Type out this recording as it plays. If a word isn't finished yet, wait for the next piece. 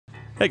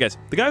Hey guys,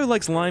 the guy who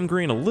likes lime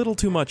green a little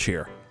too much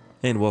here.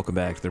 And welcome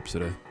back to the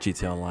episode of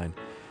GTA Online.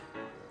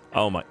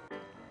 Oh my...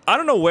 I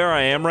don't know where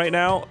I am right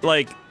now,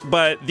 like,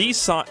 but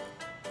these the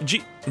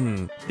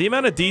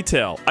amount of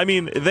detail. I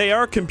mean, they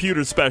are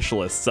computer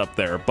specialists up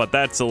there, but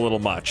that's a little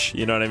much.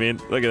 You know what I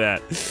mean? Look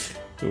at that.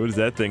 What is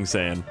that thing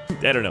saying?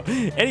 I don't know.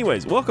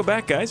 Anyways, welcome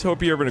back, guys.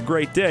 Hope you're having a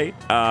great day.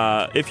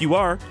 If you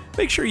are,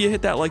 make sure you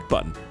hit that like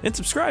button and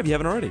subscribe if you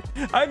haven't already.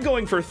 I'm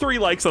going for 3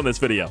 likes on this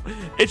video.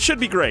 It should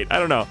be great. I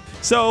don't know.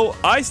 So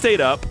I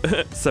stayed up.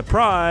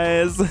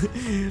 Surprise.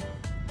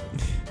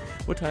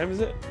 What time is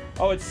it?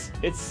 Oh, it's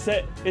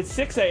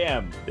 6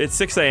 a.m. It's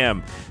 6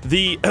 a.m.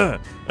 The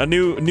a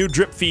new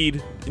drip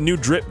feed, new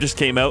drip just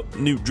came out.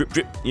 New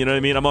drip. You know what I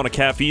mean? I'm on a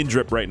caffeine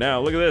drip right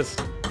now. Look at this.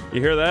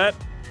 You hear that?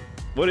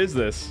 What is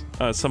this?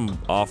 Some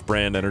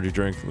off-brand energy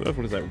drink. What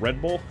is that? Red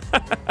Bull?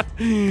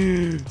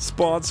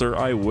 Sponsor,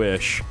 I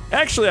wish.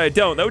 Actually, I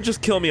don't. That would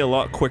just kill me a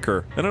lot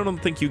quicker. And I don't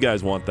think you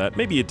guys want that.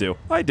 Maybe you do.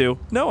 I do.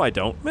 No, I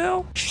don't.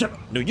 Well, shut up.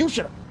 No, you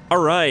shut up. All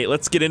right,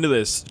 let's get into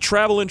this.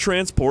 Travel and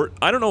transport.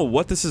 I don't know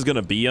what this is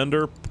gonna be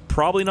under.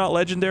 Probably not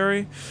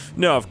legendary.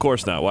 No, of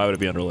course not. Why would it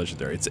be under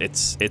legendary?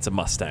 It's a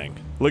Mustang.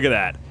 Look at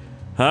that.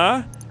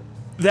 Huh?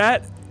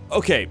 That.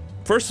 Okay.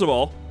 First of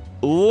all,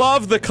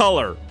 love the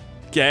color.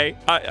 Okay,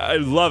 I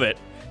love it.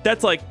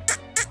 That's like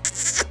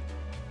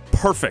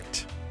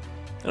perfect.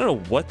 I don't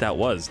know what that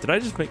was. Did I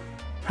just make?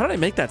 How did I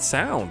make that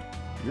sound?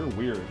 You're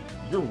weird.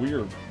 You're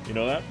weird. You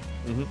know that?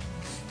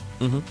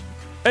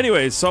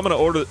 Anyways, so I'm gonna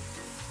order.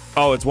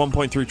 Oh, it's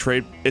 1.3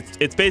 trade.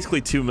 It's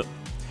basically 2 million.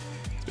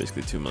 It's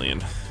basically 2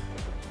 million.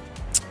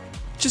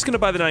 Just gonna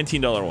buy the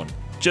 $19 one.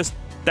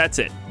 That's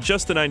it.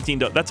 Just the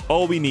 $19. That's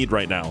all we need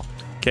right now.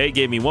 Okay,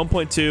 gave me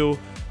 1.2.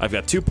 I've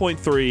got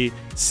 2.3.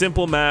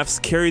 Simple maths.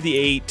 Carry the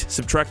 8.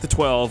 Subtract the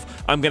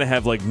 12. I'm gonna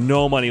have like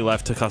no money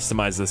left to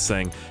customize this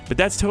thing, but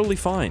that's totally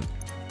fine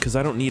because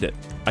I don't need it.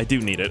 I do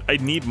need it. I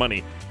need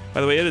money.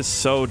 By the way, it is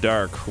so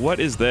dark.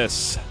 What is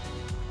this?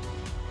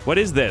 What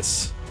is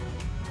this?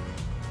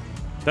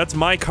 That's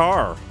my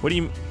car. What are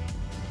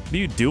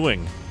you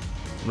doing?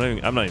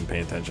 I'm not even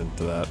paying attention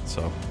to that,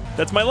 so.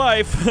 That's my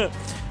life.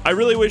 I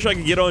really wish I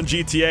could get on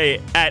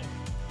GTA at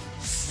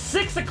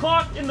 6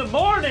 o'clock in the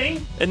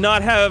morning and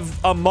not have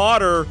a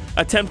modder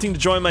attempting to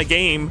join my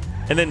game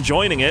and then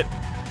joining it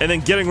and then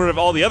getting rid of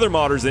all the other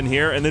modders in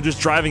here and then just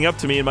driving up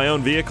to me in my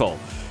own vehicle.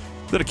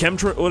 Is that a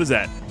chemtrail? What is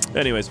that?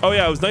 Anyways, oh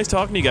yeah, it was nice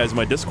talking to you guys in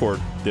my Discord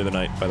the other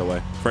night, by the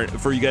way,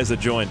 for you guys that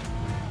joined.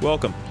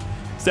 Welcome.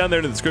 It's down there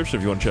in the description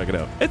if you want to check it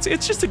out.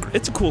 It's just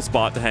a cool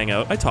spot to hang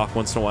out. I talk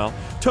once in a while.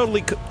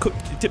 Totally.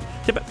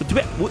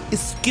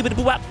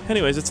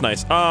 Anyways, it's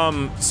nice.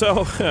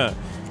 So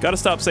gotta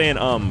stop saying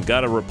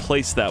Gotta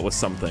replace that with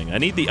something. I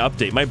need the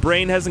update. My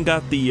brain hasn't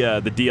got the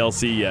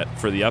DLC yet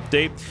for the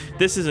update.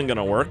 This isn't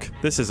gonna work.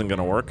 This isn't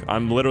gonna work.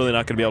 I'm literally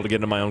not gonna be able to get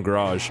into my own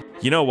garage.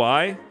 You know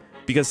why?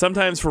 Because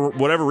sometimes for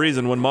whatever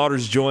reason, when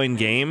modders join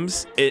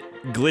games, it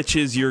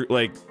glitches your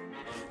like.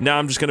 Now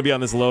I'm just gonna be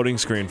on this loading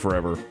screen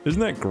forever.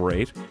 Isn't that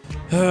great?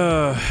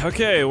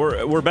 Okay,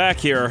 we're back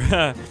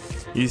here.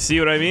 You see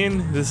what I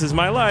mean? This is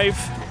my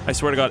life. I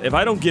swear to God, if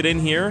I don't get in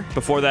here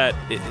before that,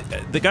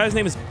 the guy's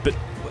name is.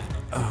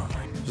 Oh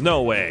my! There's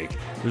no way.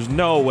 There's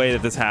no way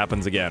that this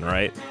happens again,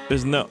 right?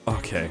 There's no.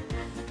 Okay.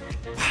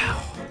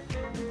 Wow.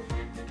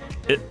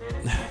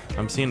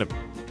 I'm seeing a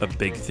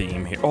big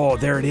theme here. Oh,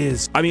 there it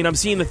is. I mean, I'm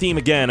seeing the theme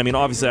again. I mean,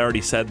 obviously I already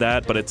said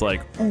that, but it's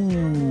like,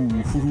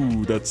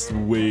 ooh, that's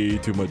way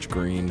too much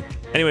green.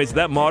 Anyways,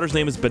 that modder's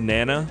name is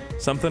Banana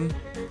something.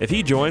 If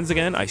he joins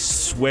again, I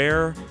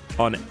swear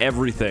on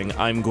everything,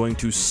 I'm going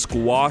to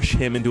squash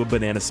him into a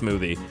banana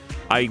smoothie.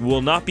 I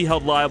will not be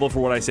held liable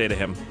for what I say to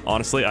him.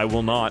 Honestly, I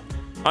will not.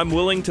 I'm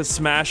willing to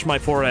smash my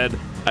forehead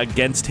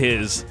against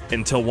his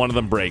until one of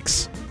them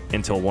breaks.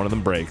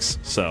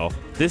 So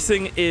this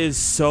thing is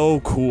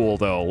so cool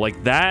though.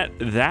 Like that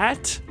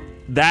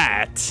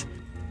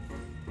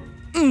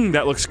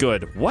looks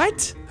good.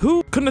 What?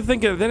 Who couldn't have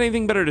think of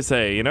anything better to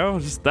say, you know?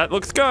 Just that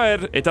looks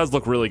good. It does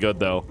look really good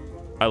though.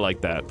 I like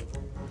that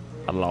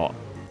a lot.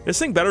 This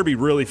thing better be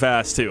really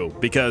fast too,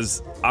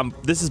 because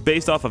this is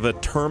based off of a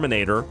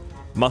Terminator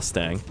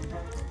Mustang,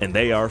 and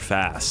they are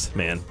fast,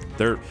 man.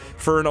 They're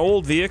for an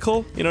old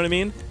vehicle, you know what I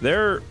mean?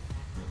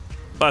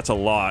 That's a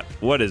lot.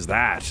 What is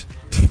that?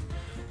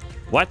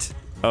 What?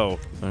 Oh,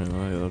 I don't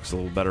know, it looks a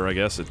little better, I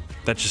guess.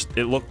 It's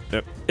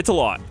a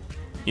lot.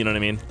 You know what I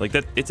mean? Like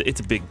that.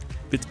 It's big.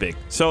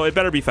 So it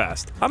better be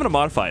fast. I'm gonna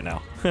modify it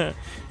now,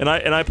 and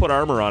I put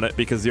armor on it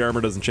because the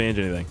armor doesn't change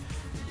anything.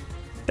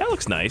 That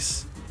looks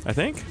nice, I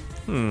think.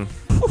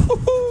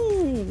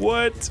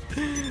 What?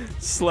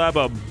 Slap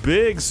a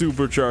big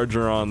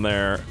supercharger on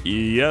there.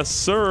 Yes,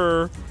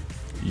 sir.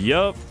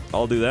 Yup.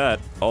 I'll do that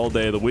all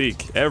day of the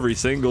week. Every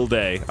single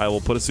day, I will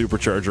put a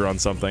supercharger on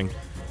something.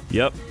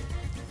 Yep.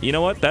 You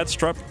know what? That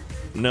strut...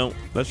 No,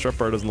 that strut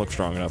bar doesn't look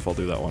strong enough. I'll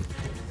do that one.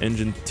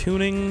 Engine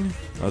tuning.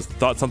 I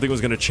thought something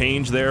was going to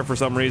change there for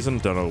some reason.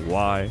 Don't know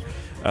why.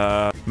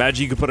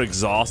 Imagine you could put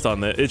exhaust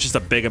on it. It's just a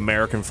big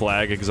American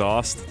flag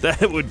exhaust.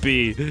 That would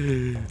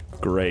be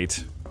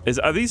great.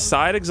 Are these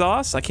side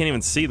exhausts? I can't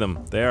even see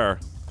them. They are.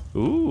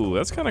 Ooh,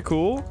 that's kind of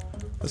cool.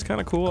 That's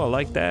kind of cool. I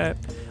like that.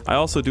 I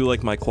also do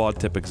like my quad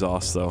tip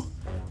exhaust though.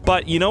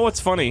 But you know what's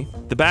funny?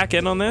 The back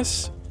end on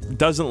this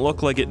doesn't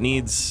look like it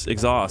needs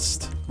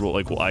exhaust.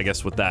 Well, I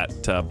guess with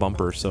that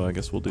bumper. So I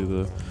guess we'll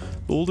do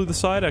the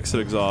side exit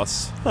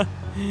exhausts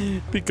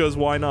because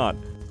why not?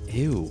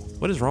 Ew.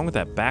 What is wrong with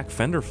that back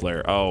fender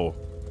flare? Oh.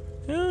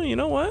 Yeah, you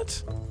know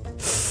what?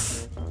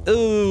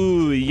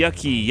 Ooh,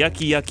 yucky,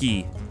 yucky,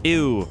 yucky.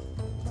 Ew.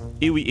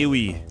 Ewy,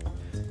 ewy.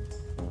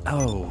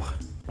 Oh.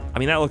 I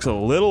mean, that looks a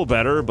little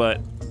better, but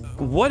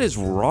what is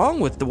wrong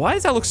with why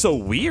does that look so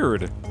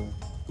weird?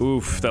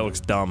 Oof, that looks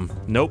dumb.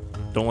 Nope.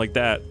 Don't like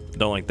that.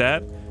 Don't like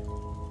that.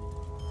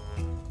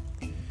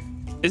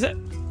 Is it?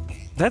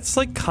 That's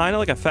like kind of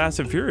like a Fast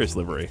and Furious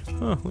livery.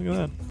 Oh, look at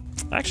that.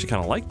 I actually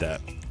kind of like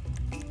that.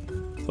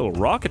 Little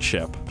rocket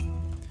ship.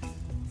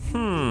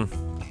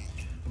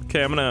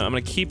 Okay, I'm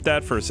gonna keep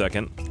that for a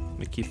second. I'm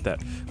gonna keep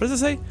that. What does it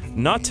say?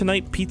 Not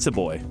tonight, pizza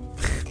boy.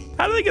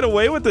 How do they get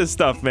away with this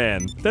stuff,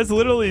 man? That's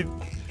literally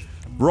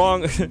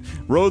wrong.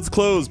 Roads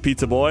closed,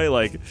 pizza boy.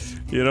 Like,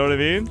 you know what I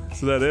mean?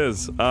 So that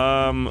is.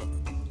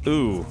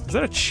 Ooh, is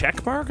that a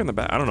check mark on the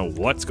back? I don't know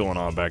what's going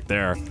on back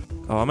there.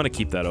 Oh, I'm gonna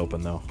keep that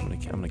open though. I'm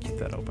gonna keep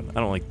that open.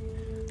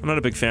 I'm not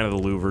a big fan of the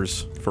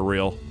louvers, for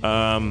real.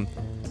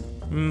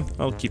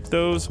 I'll keep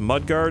those.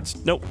 Mud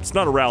guards. Nope, it's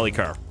not a rally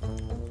car.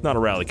 Not a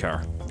rally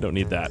car. Don't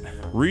need that.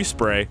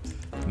 Respray.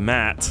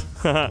 Matt.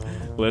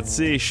 Let's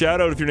see. Shout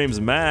out if your name's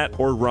Matt,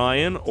 or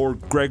Ryan, or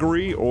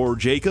Gregory, or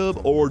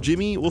Jacob, or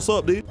Jimmy. What's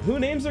up, dude? Who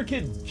names their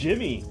kid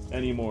Jimmy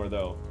anymore,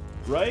 though?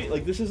 Right?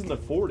 Like, this isn't the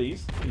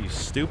 40s. You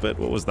stupid.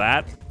 What was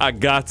that? I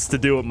gots to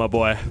do it, my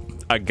boy.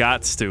 I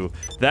gots to.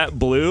 That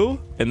blue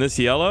and this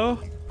yellow.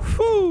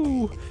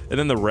 Whoo! And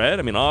then the red.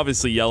 I mean,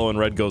 obviously yellow and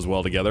red goes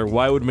well together.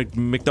 Why would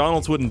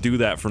McDonald's wouldn't do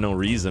that for no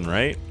reason,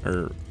 right?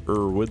 Or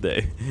would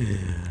they?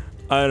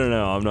 I don't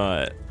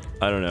know.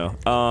 I don't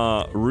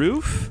know.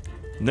 Roof?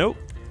 Nope.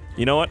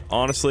 You know what?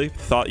 Honestly,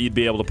 thought you'd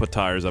be able to put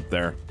tires up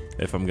there,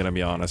 if I'm gonna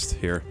be honest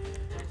here.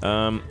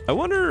 I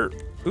wonder...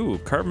 Ooh,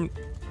 carbon...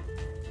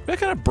 That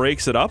kind of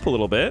breaks it up a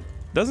little bit,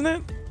 doesn't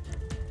it?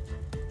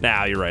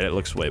 Nah, you're right. It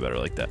looks way better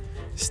like that.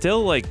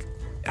 Still, like...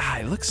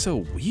 it looks so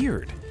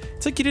weird.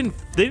 It's like they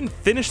didn't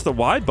finish the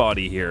wide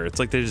body here. It's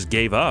like they just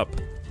gave up.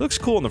 It looks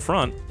cool in the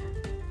front.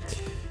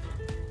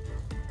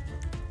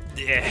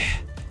 Yeah.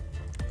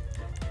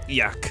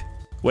 Yuck.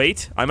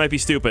 Wait, I might be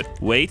stupid.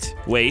 Wait.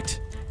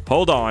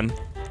 Hold on.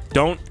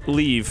 Don't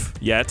leave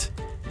yet.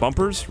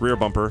 Bumpers, rear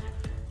bumper.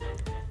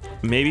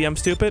 Maybe I'm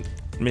stupid?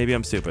 Maybe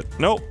I'm stupid.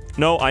 Nope.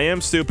 No, I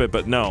am stupid,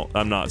 but no,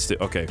 I'm not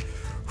stupid. Okay.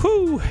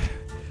 Whew.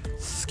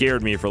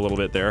 Scared me for a little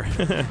bit there.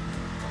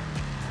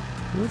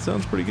 That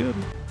sounds pretty good.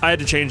 I had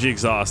to change the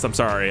exhaust. I'm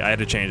sorry. I had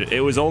to change it.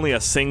 It was only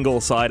a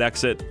single side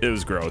exit. It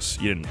was gross.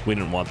 We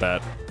didn't want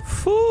that.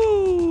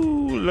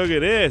 Whew. Look at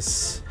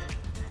this.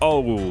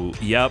 Oh,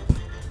 yep.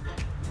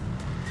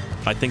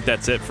 I think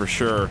that's it for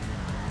sure.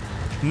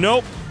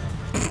 Nope.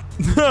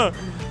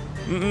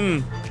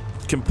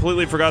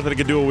 Completely forgot that I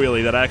could do a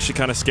wheelie. That actually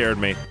kind of scared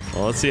me.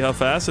 Well, let's see how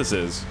fast this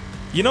is.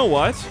 You know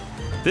what?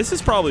 This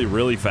is probably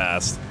really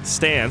fast.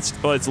 Stanced.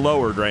 Well, it's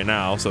lowered right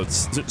now, so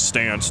it's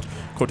stanced.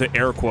 Quote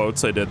air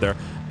quotes I did there.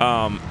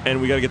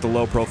 And we gotta get the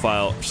low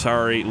profile.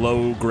 Sorry,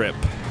 low grip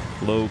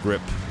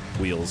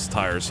wheels,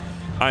 tires.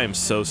 I am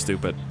so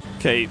stupid.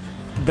 Okay,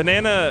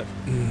 Banana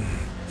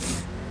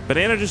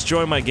just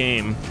joined my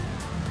game.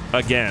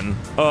 Again.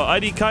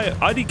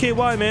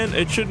 IDKY, man.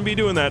 It shouldn't be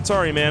doing that.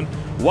 Sorry, man.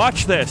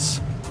 Watch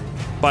this.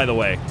 By the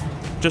way.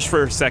 Just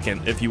for a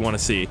second, if you want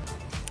to see.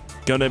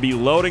 Gonna be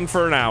loading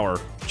for an hour.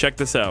 Check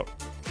this out.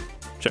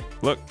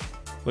 Look.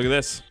 Look at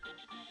this.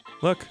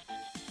 Look.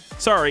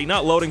 Sorry,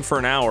 not loading for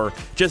an hour.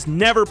 Just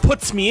never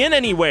puts me in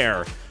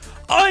anywhere.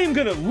 I'm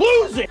gonna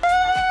lose it.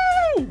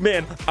 Woo!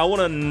 Man, I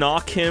want to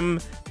knock him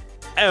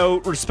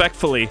out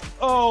respectfully.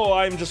 Oh,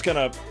 I'm just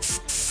gonna...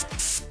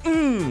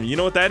 you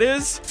know what that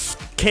is?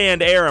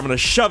 Canned air. I'm gonna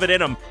shove it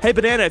in him. Hey,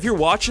 Banana, if you're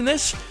watching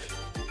this...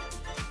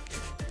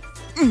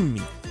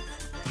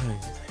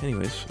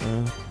 Anyways,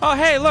 oh,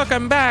 hey, look,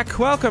 I'm back.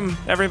 Welcome,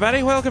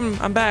 everybody. Welcome,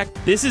 I'm back.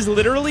 This is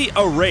literally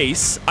a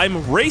race.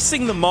 I'm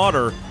racing the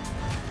modder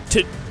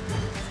to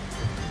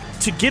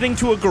getting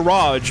to a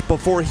garage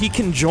before he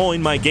can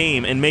join my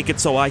game and make it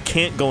so I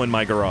can't go in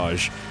my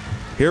garage.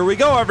 Here we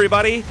go,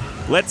 everybody.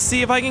 Let's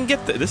see if I can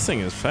get this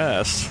thing is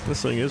fast.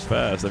 This thing is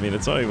fast. I mean,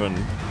 it's not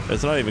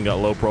even got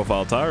low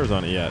profile tires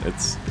on it yet.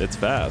 It's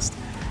fast.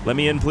 Let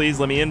me in, please.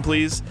 Let me in,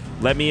 please.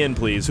 Let me in,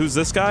 please. Who's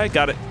this guy?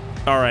 Got it.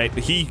 All right,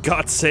 he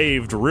got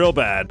saved real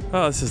bad.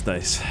 Oh, this is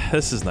nice.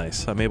 This is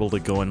nice. I'm able to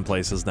go in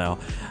places now.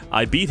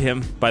 I beat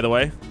him, by the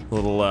way.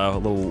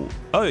 Little.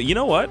 Oh, you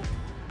know what?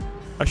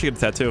 I should get a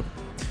tattoo.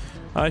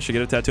 I should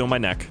get a tattoo on my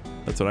neck.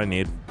 That's what I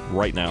need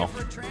right now.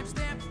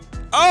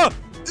 Oh!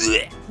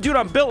 Dude,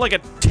 I'm built like a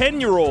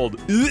 10-year-old.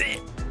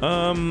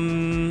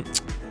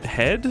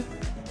 Head?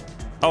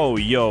 Oh,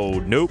 yo,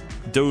 nope.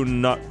 Do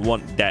not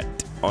want that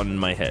on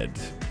my head.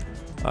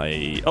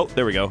 Oh,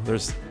 there we go.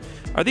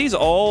 Are these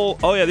all...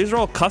 Oh, yeah, these are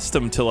all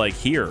custom to, like,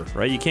 here,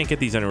 right? You can't get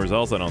these anywhere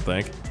else, I don't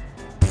think.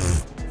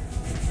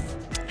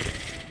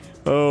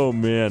 Oh,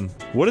 man.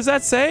 What does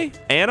that say?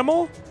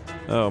 Animal?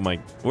 Oh, my...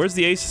 Where's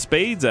the ace of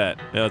spades at?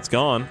 Yeah, it's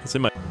gone. It's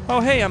in my...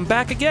 Oh, hey, I'm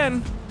back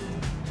again.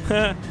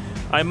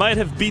 I might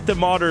have beat the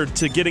modder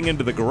to getting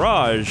into the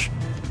garage,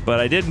 but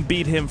I didn't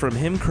beat him from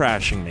him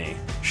crashing me.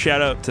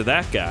 Shout out to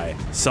that guy.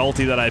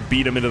 Salty that I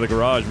beat him into the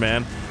garage,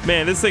 man.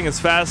 Man, this thing is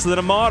faster than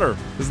a modder.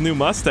 This new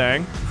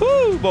Mustang.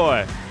 Whoo,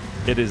 boy.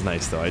 It is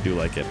nice, though. I do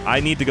like it. I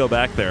need to go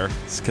back there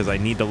because I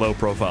need the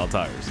low-profile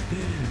tires.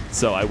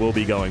 So I will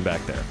be going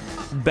back there.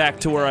 Back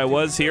to where I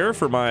was here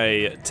for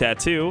my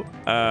tattoo.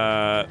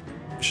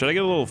 Should I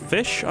get a little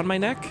fish on my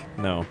neck?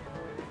 No.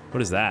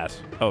 What is that?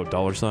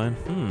 Oh,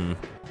 $sign.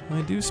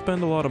 I do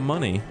spend a lot of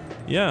money.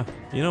 Yeah.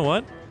 You know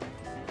what?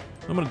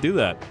 I'm gonna do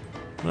that.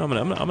 I'm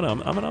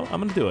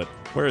gonna do it.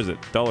 Where is it?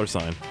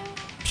 $sign.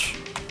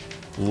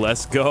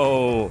 Let's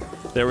go.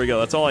 There we go.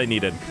 That's all I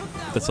needed.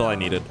 That's all I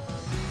needed.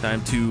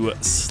 Time to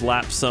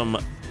slap some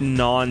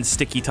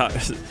non-sticky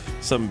tires,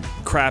 some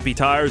crappy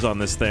tires on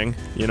this thing.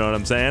 You know what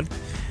I'm saying?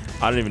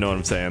 I don't even know what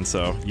I'm saying,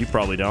 so you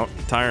probably don't.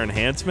 Tire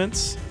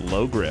enhancements,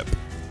 low grip.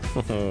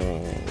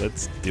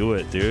 Let's do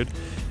it, dude.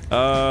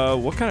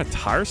 What kind of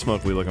tire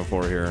smoke are we looking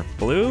for here?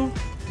 Blue?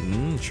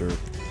 Sure.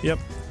 Yep.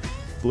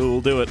 Blue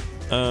will do it.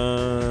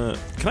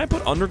 Can I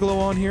put underglow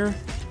on here?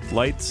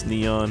 Lights,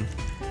 neon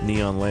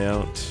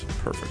layout.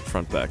 Perfect.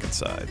 Front, back, and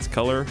sides.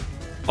 Color.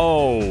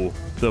 Oh,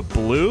 the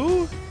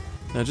blue?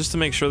 Now, just to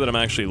make sure that I'm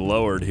actually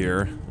lowered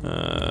here.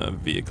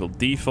 Vehicle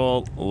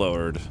default,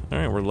 lowered. All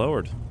right, we're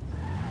lowered.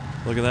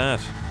 Look at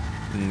that.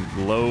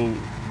 Low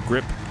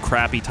grip,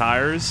 crappy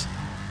tires,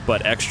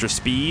 but extra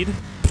speed.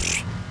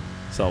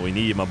 That's all we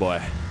need, my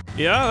boy.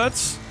 Yeah,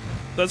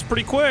 that's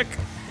pretty quick.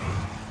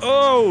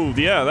 Oh,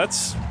 yeah,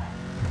 that's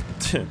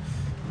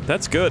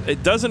good.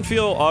 It doesn't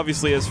feel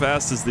obviously as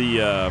fast as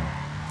the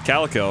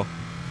Calico,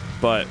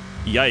 but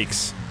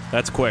yikes,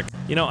 that's quick.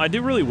 You know, I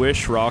do really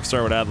wish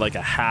Rockstar would add like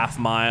a half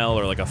mile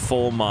or like a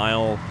full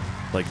mile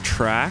like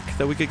track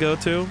that we could go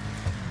to.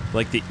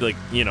 Like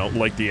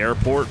the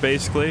airport,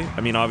 basically.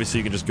 I mean, obviously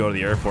you can just go to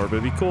the airport, but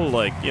it'd be cool,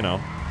 like, you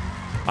know.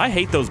 I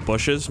hate those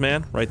bushes,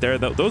 man, right there.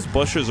 Those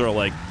bushes are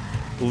like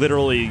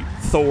literally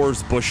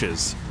Thor's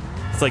bushes.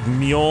 It's like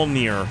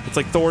Mjolnir. It's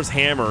like Thor's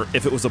hammer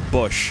if it was a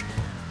bush.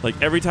 Like,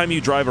 every time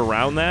you drive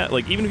around that,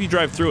 like, even if you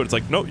drive through it, it's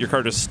like, nope, your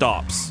car just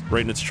stops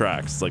right in its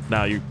tracks. It's like,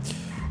 nah,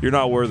 you're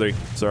not worthy.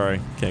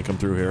 Sorry, can't come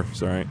through here.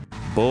 Sorry.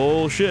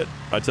 Bullshit,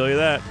 I tell you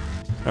that.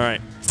 All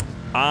right,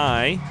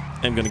 I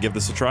am gonna give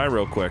this a try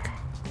real quick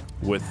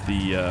with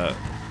the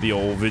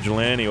old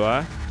Vigilante.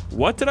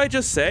 What did I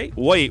just say?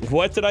 Wait,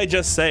 what did I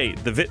just say?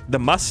 The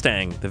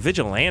Mustang, the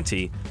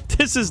Vigilante.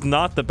 This is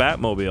not the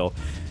Batmobile.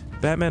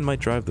 Batman might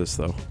drive this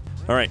though.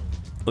 All right.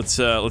 Let's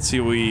see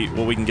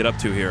what we can get up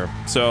to here.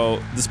 So,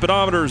 the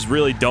speedometers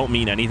really don't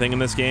mean anything in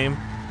this game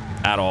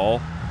at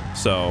all.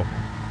 So,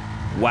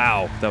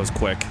 wow, that was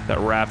quick. That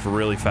wrapped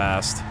really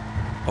fast.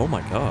 Oh my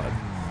god.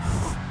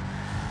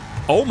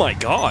 Oh my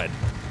god.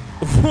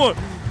 What?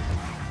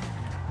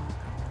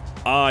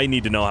 I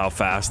need to know how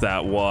fast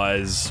that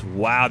was.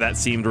 Wow, that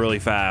seemed really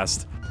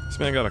fast. This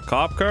man got a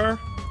cop car?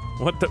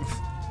 What the?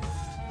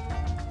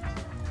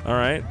 All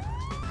right.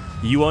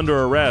 You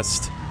under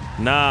arrest.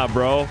 Nah,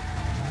 bro.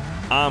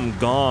 I'm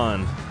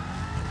gone.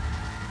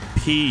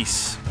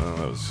 Peace. Oh,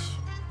 that was...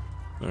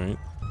 Alright.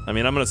 I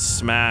mean, I'm gonna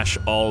smash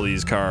all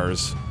these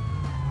cars.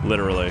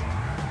 Literally.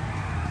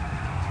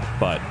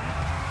 But,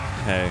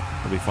 hey,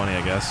 it'll be funny,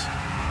 I guess.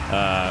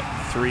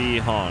 3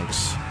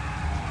 honks.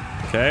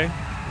 Okay?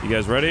 You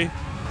guys ready?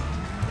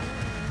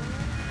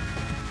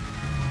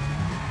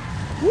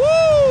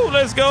 Woo!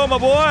 Let's go, my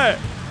boy!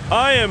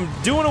 I am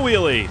doing a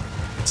wheelie.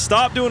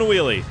 Stop doing a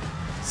wheelie.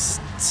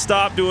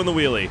 Stop doing the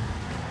wheelie.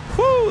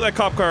 Whoo, that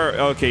cop car.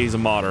 Okay, he's a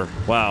modder.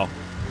 Wow.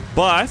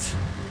 But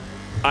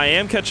I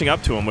am catching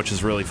up to him, which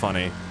is really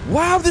funny.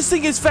 Wow, this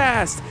thing is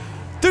fast.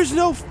 There's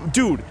no...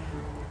 Dude.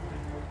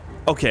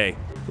 Okay.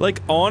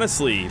 Like,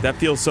 honestly, that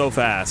feels so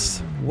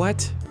fast.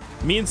 What?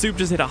 Me and Soup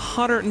just hit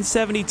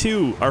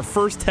 172. Our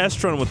first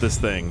test run with this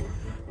thing.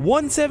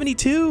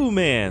 172,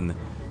 man.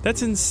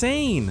 That's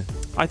insane.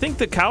 I think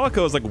the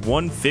Calico is like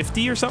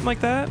 150 or something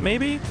like that,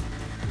 maybe?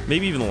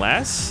 Maybe even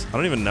less? I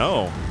don't even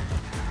know.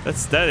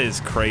 That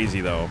is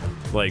crazy though.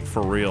 Like,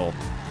 for real.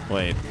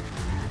 Wait.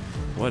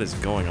 What is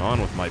going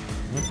on with my...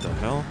 What the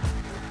hell?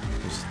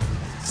 Just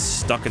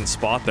stuck in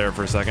spot there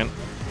for a second.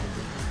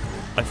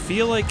 I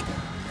feel like...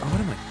 Oh,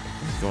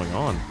 what is going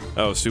on?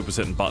 Oh, Soup is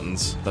hitting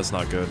buttons. That's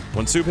not good.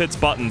 When Soup hits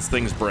buttons,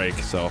 things break,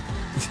 so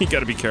you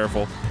gotta be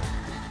careful.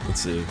 Let's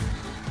see.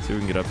 Let's see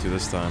what we can get up to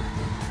this time.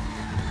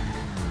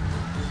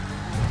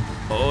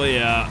 Oh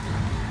yeah.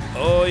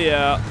 Oh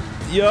yeah.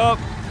 Yup.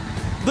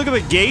 Look at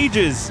the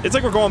gauges. It's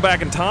like we're going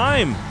back in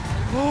time.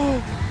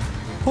 Oh.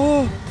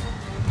 Oh.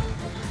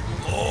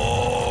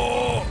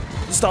 Oh.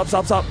 Stop,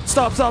 stop, stop.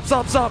 Stop, stop,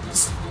 stop, stop.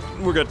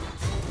 We're good.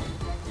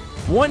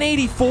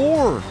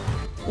 184.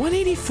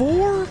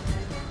 184?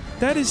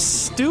 That is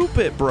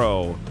stupid,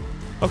 bro.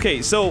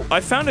 Okay, so I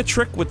found a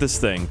trick with this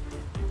thing.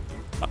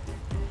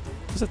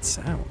 does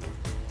that sound?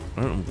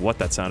 I don't know what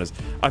that sound is.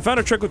 I found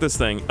a trick with this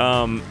thing.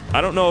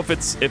 I don't know if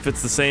it's the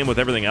same with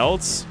everything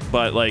else,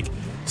 but like,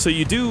 so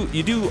you do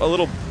a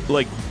little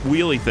like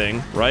wheelie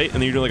thing, right?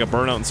 And then you do like a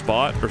burnout and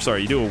spot, or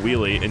sorry, you do a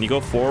wheelie and you go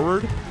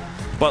forward,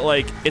 but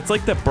like it's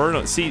like that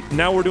burnout. See,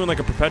 now we're doing like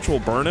a perpetual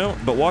burnout,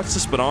 but watch the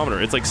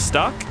speedometer. It's like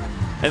stuck,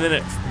 and then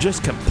it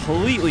just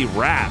completely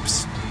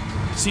wraps.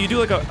 So you do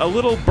like a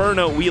little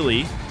burnout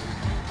wheelie,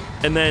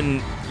 and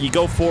then you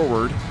go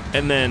forward,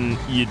 and then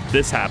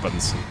this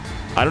happens.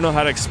 I don't know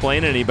how to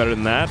explain it any better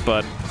than that,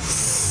 but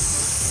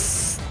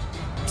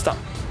stop.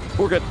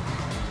 We're good.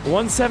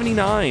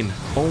 179.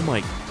 Oh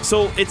my.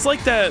 So it's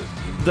like the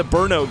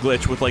burnout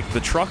glitch with like the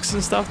trucks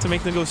and stuff to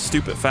make them go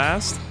stupid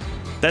fast.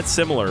 That's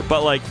similar,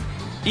 but like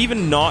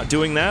even not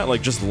doing that,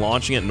 like just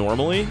launching it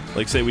normally,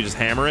 like say we just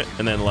hammer it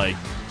and then like,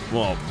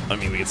 well, I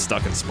mean we get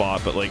stuck in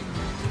spot, but like,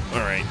 all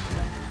right,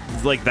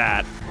 like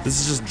that.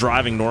 This is just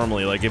driving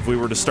normally. Like if we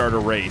were to start a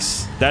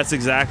race, that's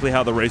exactly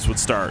how the race would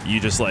start. You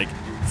just like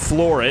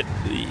floor it,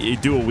 you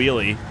do a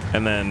wheelie,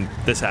 and then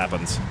this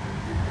happens.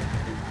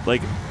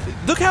 Like,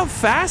 look how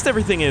fast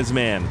everything is,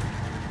 man.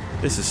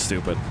 This is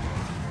stupid.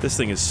 This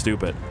thing is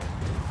stupid.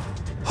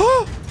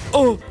 Oh!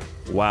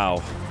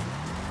 Wow.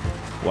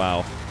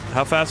 Wow.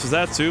 How fast was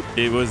that, Soup?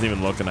 It wasn't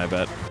even looking, I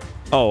bet.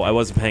 Oh, I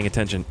wasn't paying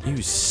attention.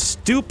 You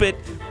stupid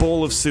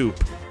bowl of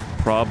soup.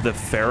 Prob the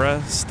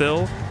Farah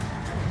still?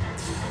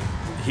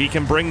 He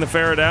can bring the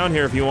Farah down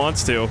here if he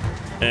wants to,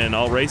 and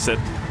I'll race it.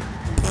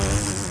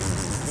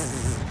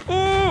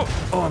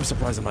 Oh, I'm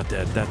surprised I'm not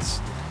dead. That's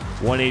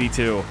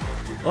 182.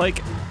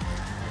 Like,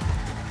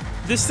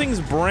 this thing's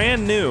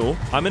brand new.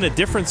 I'm in a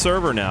different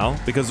server now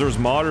because there's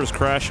modders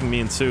crashing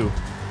me and Sue.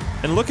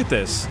 And look at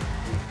this.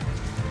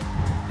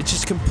 It's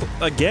just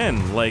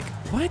again, like,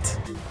 what?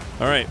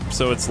 All right,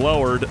 so it's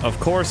lowered. Of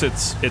course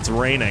it's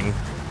raining.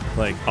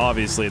 Like,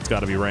 obviously it's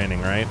got to be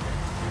raining, right?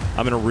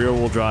 I'm in a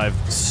rear-wheel drive,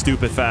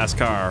 stupid fast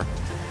car,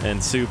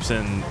 and Soup's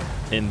in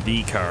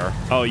the car.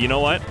 Oh, you know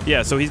what?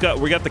 Yeah, so we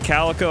got the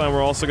Calico, and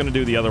we're also gonna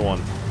do the other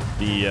one.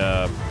 The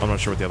I'm not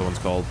sure what the other one's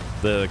called.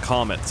 The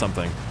Comet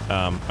something.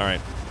 All right.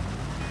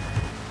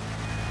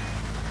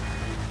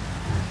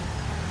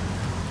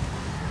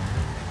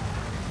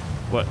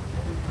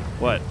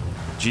 What?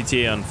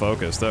 GTA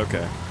unfocused.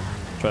 Okay.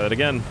 Try that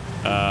again.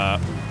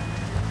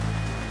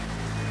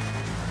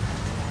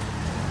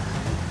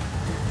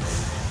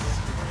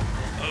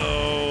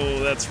 Oh,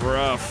 that's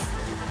rough.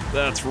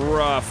 That's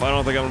rough. I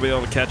don't think I'm gonna be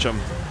able to catch him.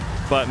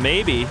 But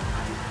maybe.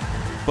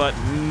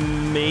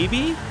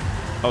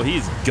 Oh,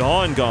 he's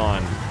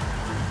gone.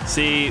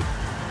 See,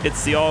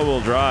 it's the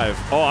all-wheel drive.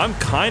 Oh, I'm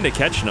kind of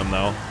catching him,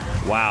 though.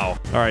 Wow.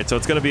 All right, so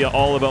it's going to be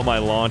all about my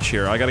launch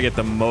here. I got to get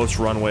the most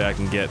runway I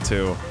can get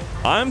to.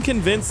 I'm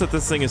convinced that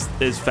this thing is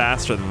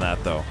faster than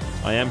that, though.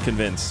 I am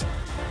convinced.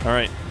 All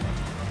right.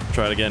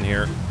 Try it again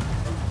here.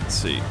 Let's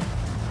see.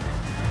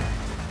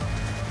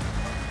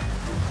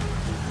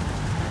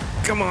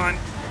 Come on.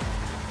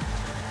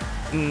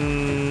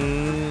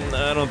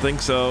 I don't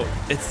think so.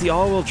 It's the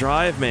all-wheel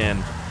drive,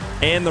 man.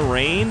 And the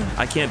rain,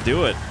 I can't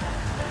do it.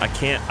 I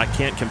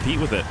can't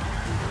compete with it.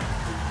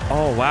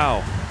 Oh,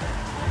 wow.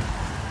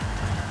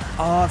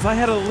 Oh, if I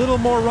had a little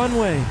more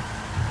runway.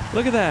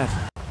 Look at that.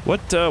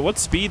 What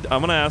speed?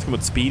 I'm gonna ask him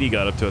what speed he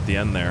got up to at the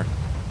end there.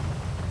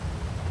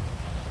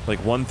 Like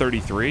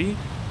 133?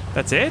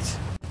 That's it?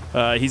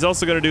 He's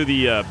also gonna do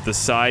the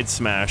side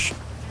smash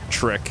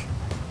trick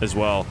as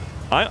well.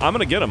 I'm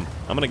gonna get him.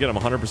 I'm gonna get him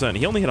 100%.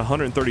 He only hit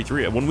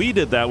 133. When we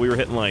did that, we were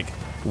hitting like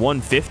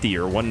 150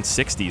 or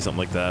 160, something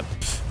like that.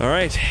 All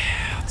right,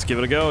 let's give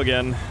it a go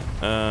again.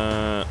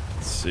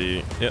 Let's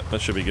see. Yep,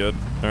 that should be good.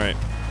 All right.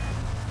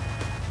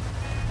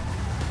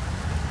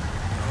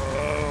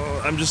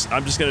 I'm just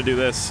gonna do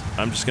this.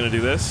 I'm just gonna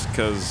do this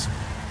because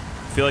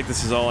I feel like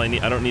this is all I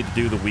need. I don't need to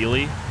do the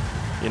wheelie.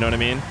 You know what I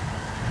mean?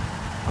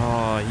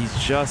 Oh, he's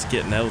just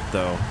getting out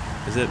though.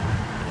 Is it?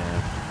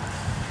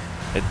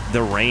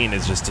 The rain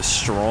is just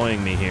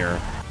destroying me here.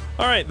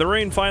 All right, the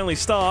rain finally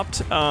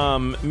stopped.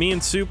 Me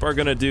and Soup are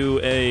gonna do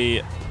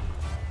a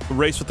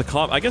race with the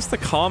Comet. I guess the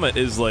Comet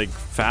is like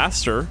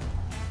faster,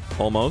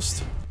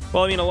 almost.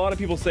 Well, I mean, a lot of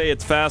people say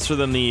it's faster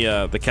than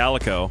the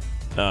Calico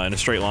in a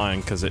straight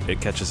line because it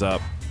catches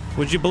up.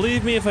 Would you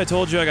believe me if I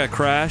told you I got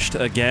crashed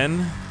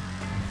again?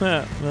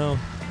 Well,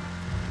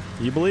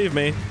 you believe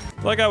me.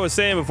 Like I was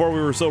saying before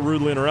we were so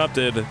rudely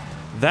interrupted,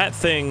 that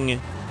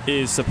thing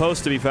is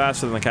supposed to be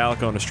faster than the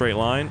Calico in a straight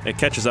line. It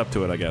catches up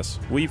to it, I guess.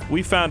 We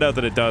found out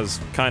that it does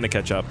kind of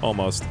catch up,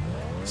 almost.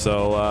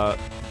 So,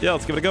 yeah,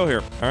 let's give it a go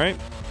here. All right?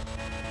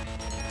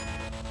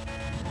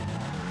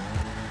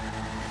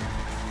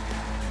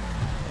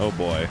 Oh,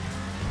 boy.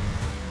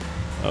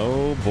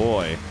 Oh,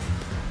 boy.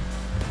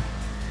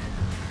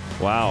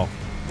 Wow.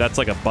 That's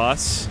like a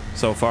bus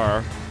so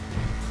far.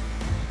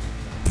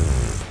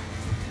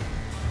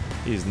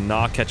 He's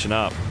not catching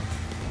up.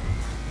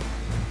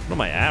 What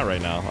am I at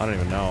right now? I don't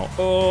even know.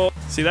 Oh,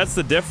 see, that's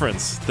the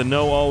difference. The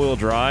no all-wheel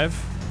drive,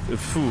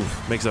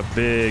 makes a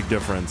big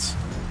difference.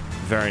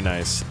 Very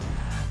nice.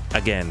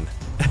 Again.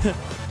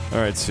 All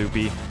right,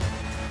 Soupy.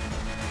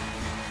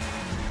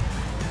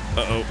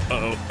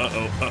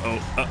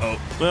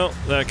 Well,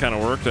 that kind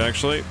of worked,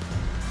 actually.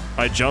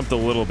 I jumped a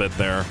little bit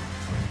there.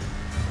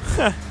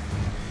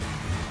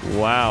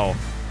 Wow.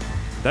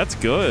 That's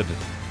good.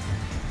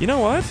 You know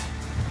what?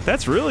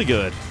 That's really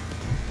good.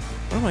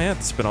 What am I at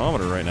the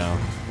speedometer right now?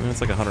 I mean,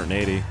 it's like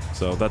 180.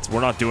 So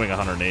we're not doing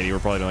 180. We're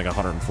probably doing like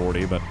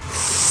 140, but...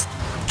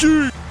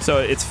 So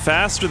it's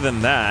faster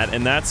than that,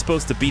 and that's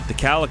supposed to beat the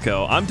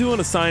Calico. I'm doing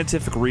a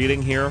scientific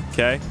reading here,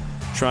 okay?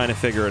 Trying to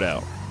figure it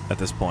out at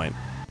this point.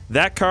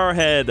 That car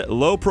had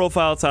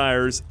low-profile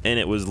tires, and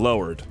it was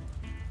lowered.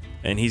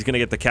 And he's gonna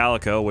get the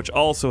Calico, which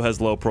also has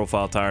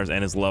low-profile tires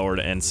and is lowered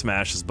and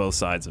smashes both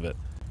sides of it.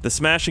 The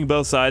smashing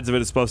both sides of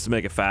it is supposed to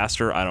make it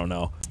faster. I don't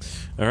know.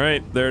 All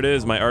right, there it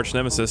is, my arch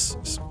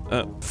nemesis.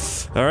 All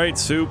right,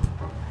 Soup.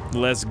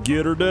 Let's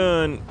get her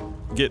done.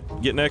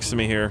 Get next to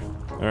me here.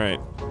 All right.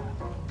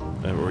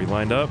 Were we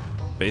lined up,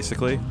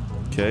 basically?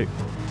 Okay.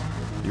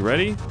 You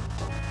ready?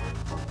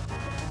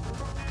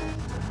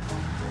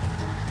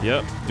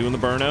 Yep, doing the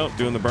burnout,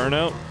 doing the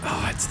burnout.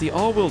 Oh, it's the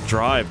all-wheel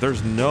drive.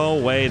 There's no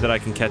way that I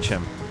can catch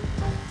him.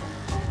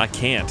 I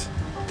can't.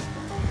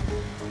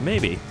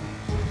 Maybe.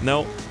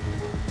 Nope.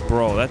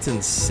 Bro, that's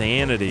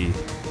insanity.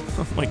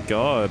 Oh my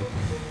god.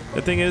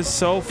 That thing is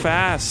so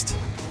fast.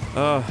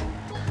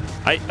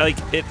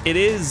 It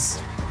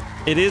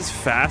is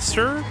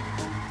faster.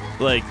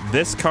 Like,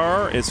 this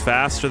car is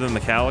faster than the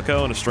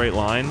Calico in a straight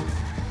line,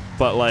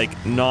 but,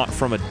 like, not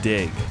from a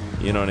dig.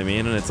 You know what I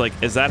mean? And it's like,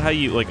 is that how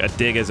you, like, a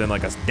dig is in,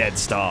 like, a dead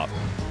stop?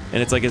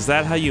 And it's like, is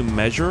that how you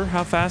measure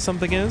how fast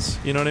something is?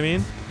 You know what I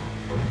mean?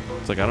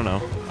 It's like, I don't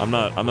know. I'm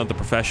not the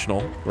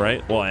professional,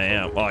 right? Well, I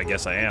am. Well, I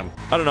guess I am.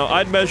 I don't know.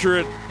 I'd measure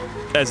it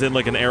as in,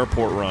 like, an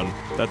airport run.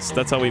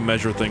 That's how we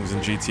measure things in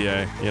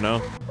GTA, you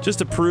know? Just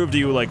to prove to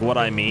you, like, what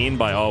I mean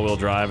by all-wheel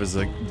drive is,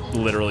 like,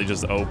 literally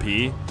just OP.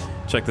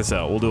 Check this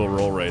out. We'll do a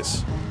roll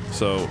race.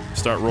 So,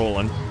 start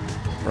rolling,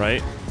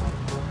 right?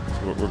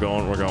 So we're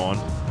going.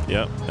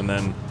 Yep. And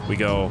then we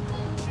go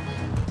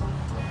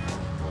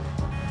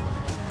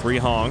 3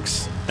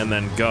 honks, and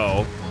then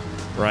go,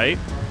 right?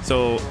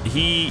 So,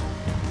 he...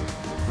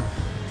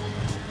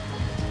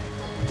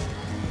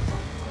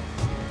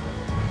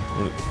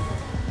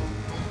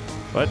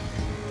 What?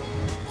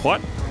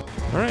 What?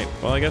 Alright,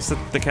 well, I guess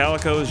the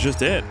Calico is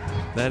just it.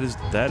 That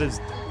is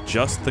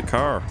just the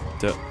car.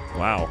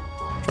 Wow.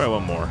 Try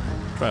one more.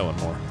 Try one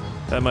more.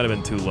 That might have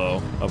been too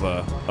low of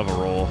a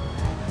roll.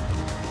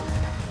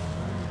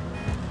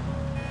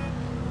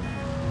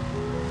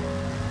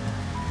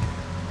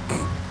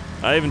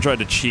 I even tried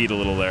to cheat a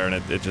little there,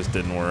 and it just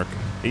didn't work.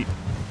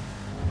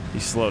 He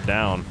slowed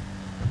down.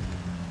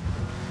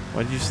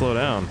 Why did you slow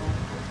down?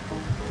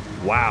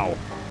 Wow.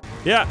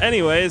 Yeah,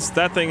 anyways,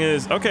 that thing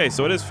is... Okay,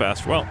 so it is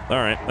fast. Well,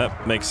 alright,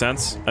 that makes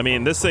sense. I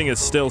mean, this thing is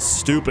still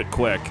stupid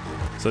quick.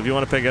 So if you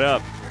want to pick it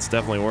up, it's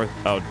definitely worth...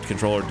 Oh,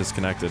 controller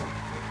disconnected.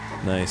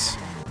 Nice.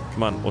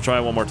 Come on, we'll try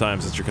it one more time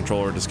since your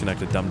controller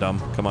disconnected,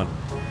 dum-dum. Come on.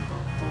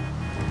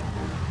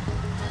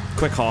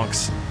 Quick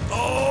honks.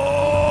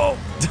 Oh!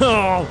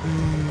 Oh!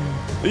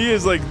 He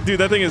is like...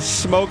 Dude, that thing is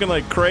smoking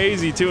like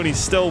crazy, too, and he's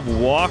still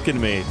walking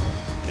me.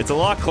 It's a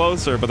lot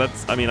closer, but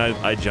that's... I mean,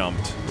 I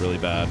jumped really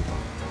bad.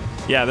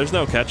 Yeah, there's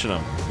no catching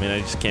him. I mean,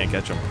 I just can't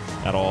catch him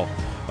at all.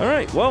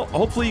 Alright, well,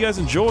 hopefully you guys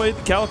enjoyed.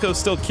 Calico's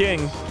still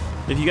king.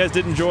 If you guys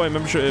did enjoy,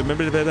 remember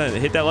to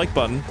hit that like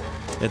button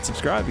and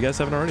subscribe if you guys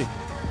haven't already.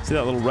 See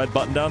that little red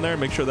button down there?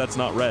 Make sure that's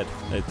not red.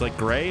 It's like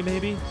gray,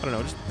 maybe? I don't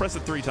know. Just press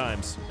it 3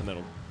 times, and then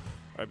it'll...